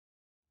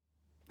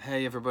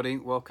Hey everybody,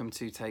 welcome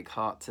to Take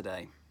Heart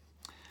today.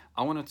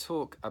 I want to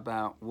talk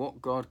about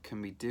what God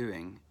can be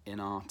doing in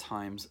our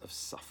times of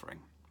suffering.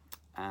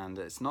 And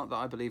it's not that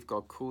I believe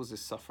God causes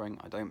suffering,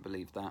 I don't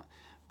believe that,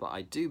 but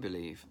I do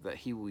believe that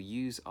He will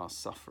use our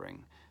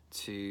suffering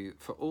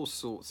for all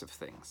sorts of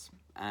things.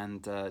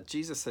 And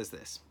Jesus says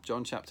this,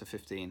 John chapter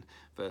 15,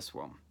 verse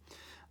 1.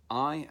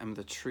 I am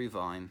the true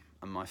vine,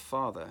 and my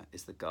Father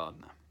is the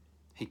gardener.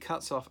 He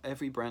cuts off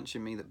every branch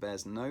in me that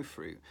bears no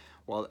fruit,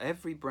 while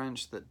every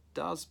branch that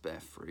does bear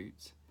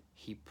fruit,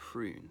 he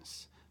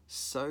prunes,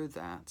 so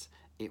that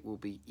it will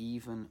be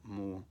even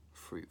more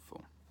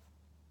fruitful.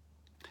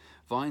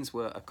 Vines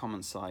were a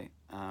common sight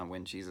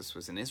when Jesus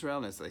was in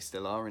Israel, as they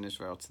still are in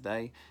Israel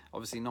today.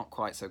 Obviously not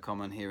quite so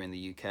common here in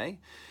the UK.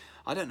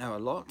 I don't know a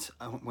lot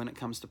when it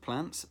comes to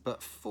plants,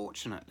 but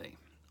fortunately,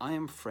 I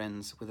am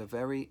friends with a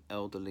very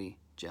elderly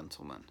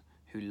gentleman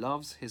who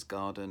loves his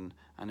garden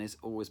and is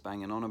always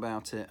banging on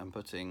about it and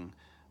putting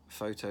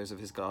photos of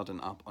his garden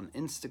up on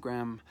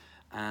Instagram.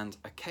 And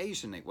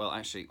occasionally, well,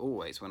 actually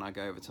always, when I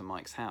go over to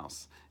Mike's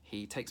house,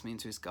 he takes me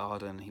into his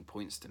garden, he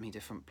points to me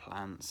different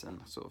plants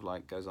and sort of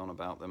like goes on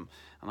about them,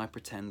 and I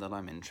pretend that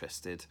I'm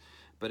interested.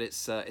 But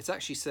it's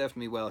actually served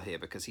me well here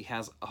because he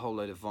has a whole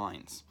load of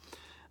vines.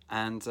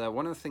 And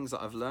one of the things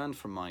that I've learned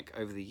from Mike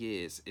over the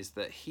years is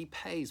that he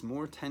pays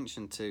more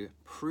attention to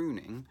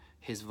pruning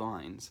his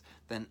vines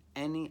than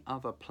any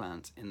other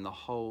plant in the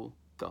whole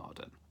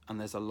garden. And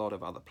there's a lot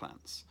of other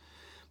plants.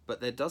 But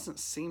there doesn't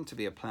seem to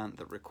be a plant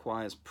that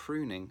requires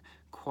pruning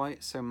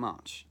quite so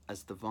much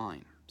as the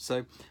vine.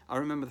 So I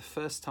remember the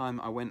first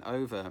time I went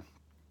over,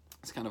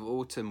 it's kind of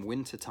autumn,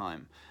 winter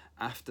time,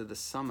 after the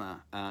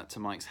summer to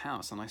Mike's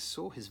house, and I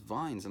saw his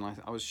vines, and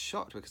I was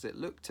shocked because it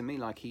looked to me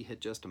like he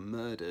had just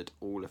murdered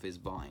all of his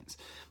vines.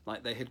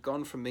 Like they had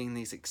gone from being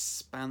these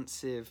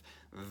expansive,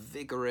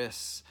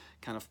 vigorous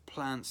kind of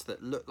plants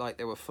that looked like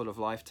they were full of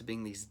life to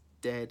being these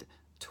dead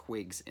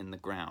twigs in the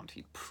ground.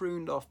 He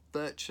pruned off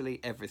virtually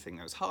everything.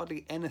 There was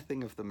hardly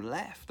anything of them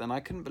left, and I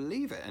couldn't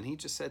believe it. And he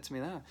just said to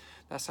me,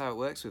 that's how it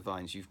works with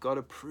vines. You've got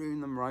to prune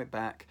them right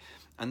back.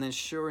 And then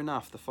sure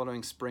enough, the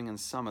following spring and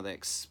summer, they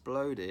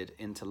exploded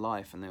into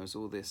life, and there was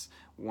all this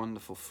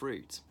wonderful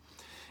fruit.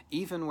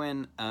 Even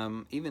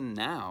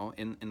now,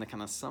 in the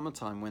kind of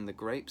summertime when the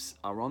grapes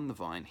are on the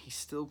vine, he's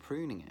still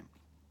pruning it.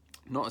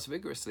 Not as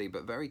vigorously,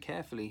 but very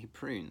carefully he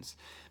prunes,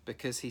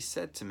 because he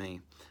said to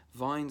me,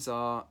 vines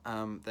are,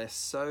 they're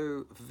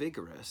so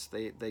vigorous,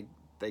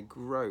 they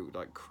grow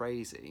like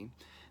crazy,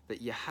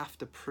 that you have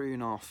to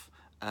prune off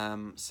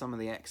some of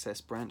the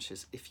excess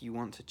branches if you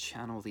want to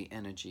channel the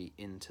energy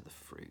into the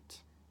fruit.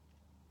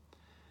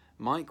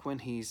 Mike, when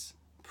he's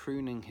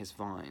pruning his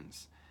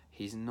vines,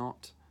 he's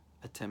not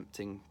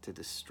attempting to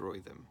destroy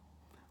them.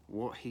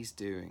 What he's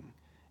doing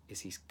is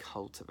he's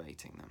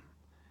cultivating them,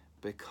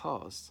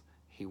 because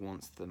he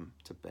wants them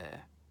to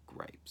bear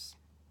grapes.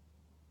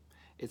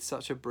 It's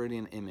such a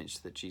brilliant image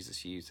that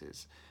Jesus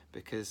uses,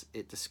 because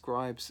it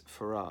describes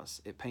for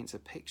us, it paints a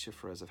picture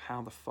for us of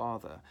how the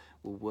Father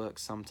will work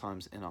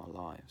sometimes in our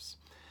lives.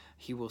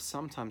 He will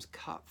sometimes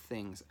cut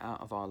things out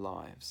of our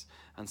lives,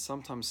 and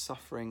sometimes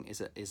suffering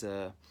is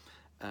an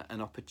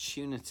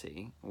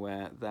opportunity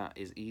where that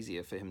is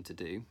easier for him to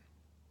do.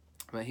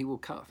 But he will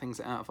cut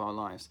things out of our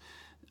lives,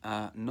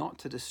 not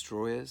to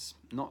destroy us,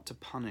 not to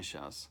punish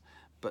us,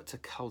 but to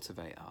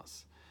cultivate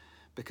us.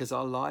 Because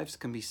our lives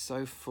can be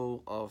so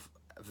full of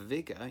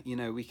vigor. You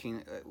know, we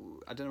can,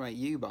 I don't know about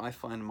you, but I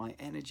find my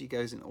energy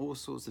goes in all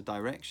sorts of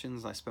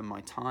directions. I spend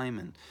my time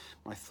and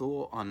my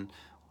thought on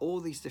all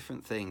these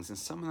different things, and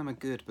some of them are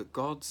good, but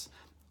God's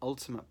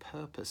ultimate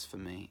purpose for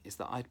me is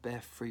that I'd bear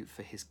fruit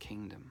for his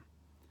kingdom.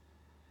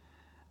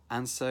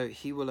 And so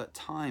he will at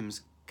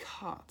times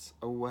cut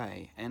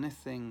away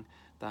anything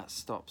that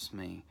stops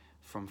me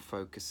from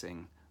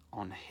focusing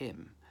on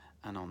him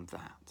and on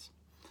that.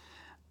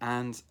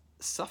 And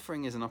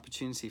suffering is an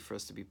opportunity for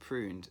us to be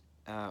pruned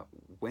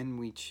when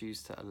we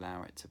choose to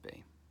allow it to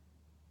be.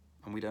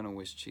 And we don't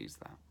always choose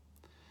that.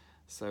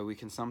 So we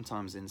can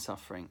sometimes in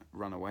suffering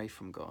run away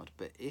from God.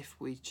 But if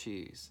we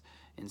choose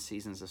in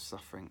seasons of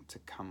suffering to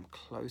come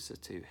closer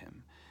to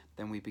him,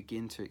 then we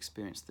begin to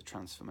experience the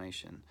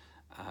transformation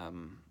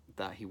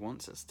that he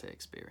wants us to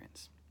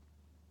experience.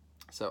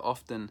 So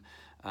often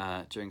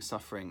during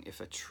suffering,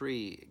 if a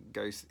tree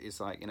is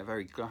like in a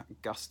very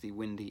gusty,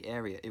 windy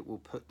area, it will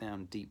put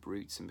down deep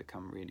roots and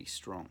become really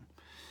strong.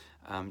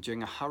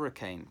 During a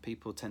hurricane,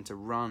 people tend to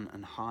run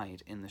and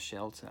hide in the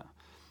shelter.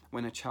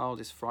 When a child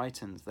is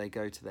frightened, they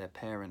go to their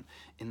parent.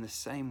 In the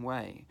same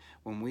way,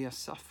 when we are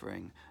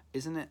suffering,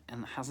 isn't it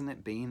and hasn't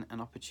it been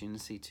an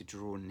opportunity to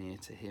draw near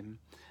to him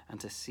and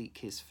to seek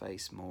his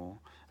face more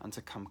and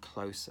to come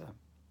closer,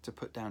 to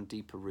put down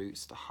deeper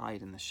roots, to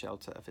hide in the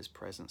shelter of his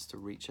presence, to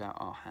reach out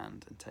our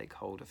hand and take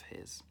hold of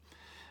his?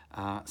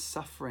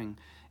 Suffering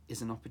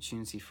is an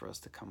opportunity for us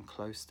to come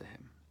close to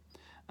him.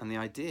 And the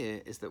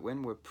idea is that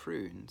when we're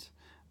pruned,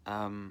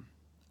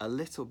 a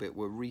little bit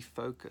we're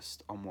refocused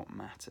on what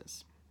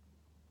matters.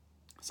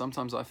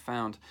 Sometimes I've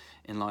found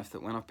in life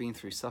that when I've been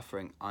through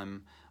suffering,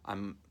 I'm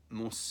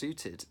more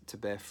suited to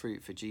bear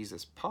fruit for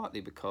Jesus,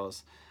 partly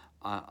because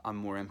I'm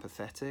more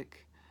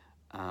empathetic.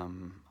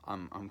 I'm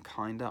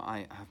kinder.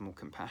 I have more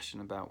compassion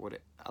about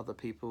other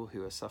people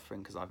who are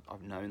suffering, because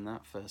I've known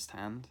that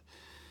firsthand.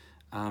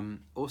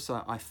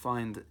 Also, I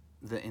find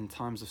that in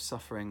times of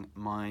suffering,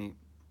 I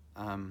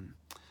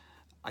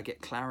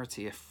get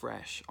clarity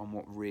afresh on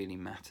what really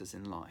matters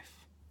in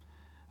life.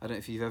 I don't know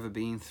if you've ever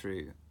been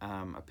through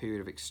a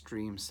period of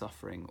extreme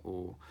suffering,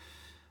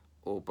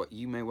 but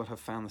you may well have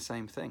found the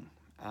same thing.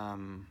 I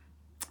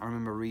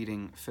remember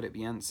reading Philip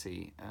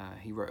Yancey.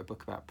 He wrote a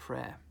book about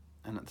prayer,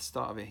 and at the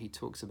start of it, he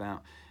talks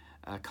about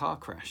a car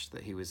crash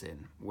that he was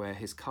in, where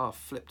his car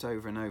flipped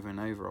over and over and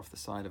over off the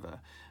side of a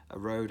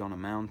road on a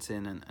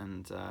mountain,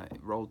 and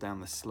it rolled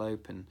down the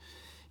slope, and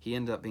he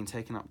ended up being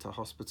taken up to a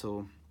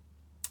hospital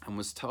and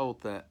was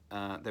told that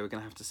they were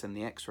going to have to send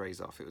the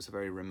x-rays off. It was a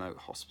very remote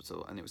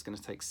hospital, and it was going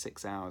to take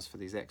 6 hours for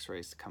these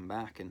x-rays to come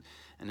back, and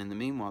in the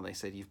meanwhile they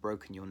said, you've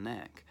broken your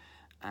neck,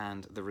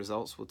 and the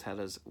results will tell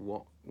us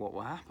what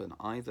will happen.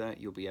 Either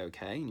you'll be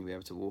okay and you'll be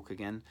able to walk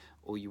again,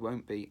 or you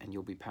won't be and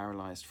you'll be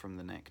paralyzed from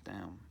the neck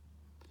down.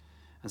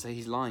 And so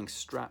he's lying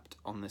strapped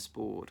on this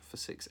board for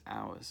 6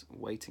 hours,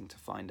 waiting to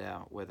find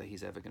out whether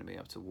he's ever going to be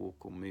able to walk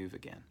or move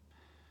again.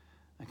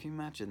 And can you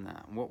imagine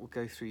that? And what would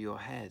go through your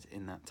head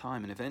in that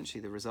time? And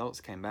eventually the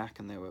results came back,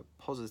 and they were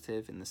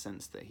positive in the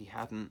sense that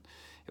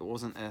it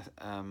wasn't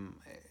a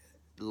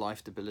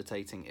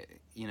life-debilitating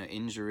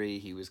injury.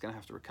 He was going to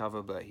have to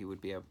recover, but he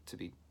would be able to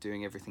be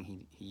doing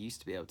everything he used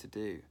to be able to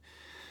do.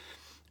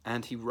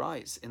 And he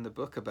writes in the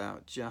book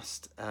about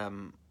just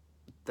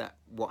that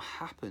what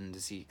happened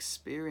as he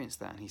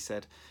experienced that. And he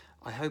said,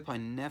 I hope I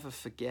never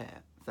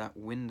forget that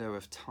window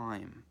of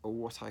time or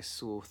what I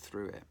saw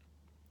through it.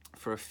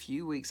 For a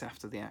few weeks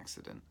after the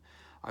accident,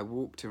 I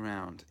walked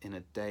around in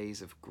a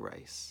daze of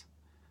grace,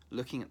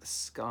 looking at the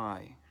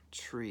sky,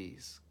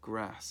 trees,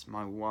 grass,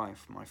 my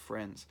wife, my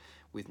friends,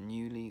 with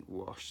newly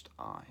washed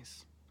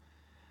eyes.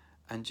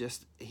 And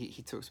just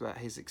he talks about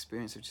his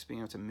experience of just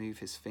being able to move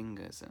his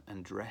fingers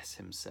and dress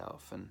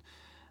himself,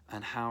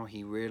 and how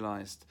he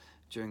realized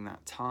during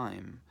that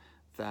time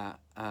that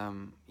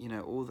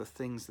all the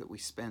things that we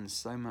spend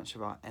so much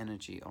of our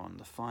energy on,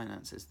 the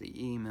finances, the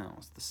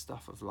emails, the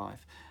stuff of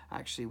life,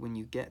 actually when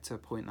you get to a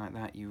point like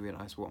that, you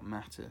realize what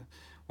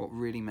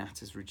really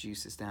matters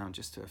reduces down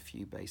just to a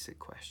few basic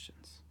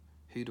questions.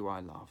 Who do I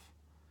love?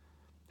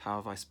 How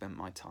have I spent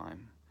my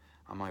time?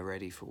 Am I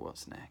ready for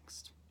what's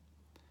next?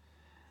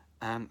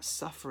 And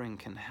suffering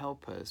can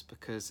help us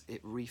because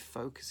it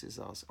refocuses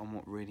us on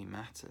what really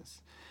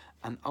matters.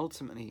 And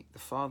ultimately, the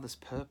Father's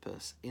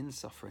purpose in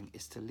suffering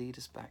is to lead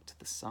us back to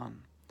the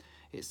Son.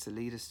 It's to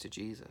lead us to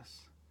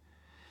Jesus.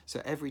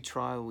 So every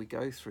trial we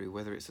go through,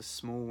 whether it's a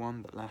small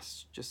one that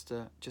lasts just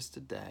a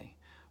day,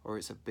 or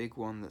it's a big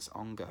one that's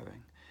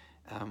ongoing,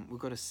 we've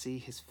got to see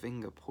his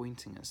finger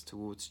pointing us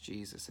towards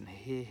Jesus and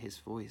hear his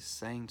voice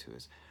saying to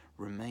us,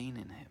 remain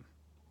in him.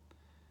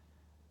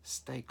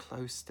 Stay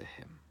close to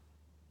him.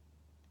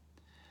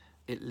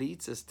 It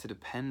leads us to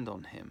depend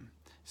on him,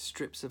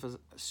 strips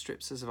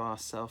us of our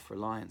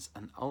self-reliance,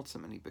 and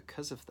ultimately,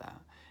 because of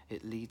that,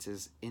 it leads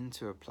us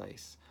into a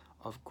place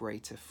of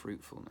greater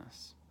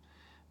fruitfulness.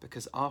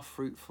 Because our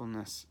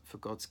fruitfulness for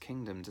God's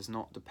kingdom does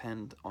not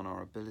depend on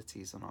our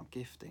abilities and our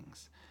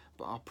giftings,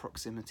 but our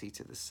proximity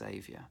to the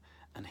Saviour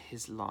and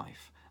his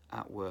life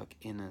at work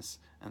in us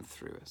and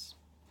through us.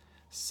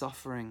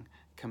 Suffering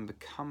can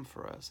become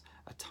for us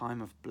a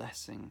time of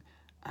blessing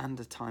and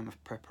a time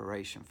of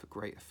preparation for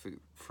greater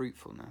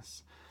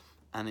fruitfulness.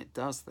 And it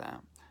does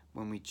that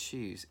when we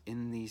choose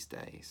in these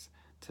days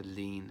to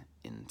lean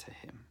into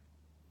him.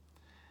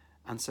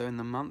 And so in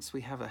the months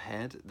we have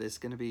ahead, there's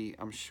going to be,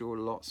 I'm sure,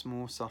 lots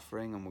more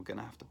suffering, and we're going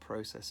to have to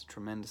process a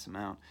tremendous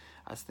amount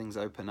as things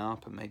open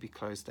up and maybe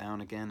close down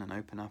again and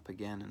open up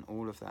again and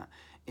all of that.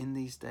 In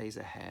these days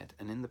ahead,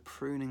 and in the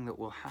pruning that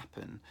will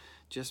happen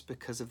just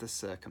because of the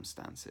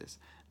circumstances,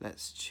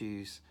 let's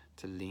choose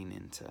to lean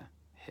into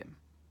him.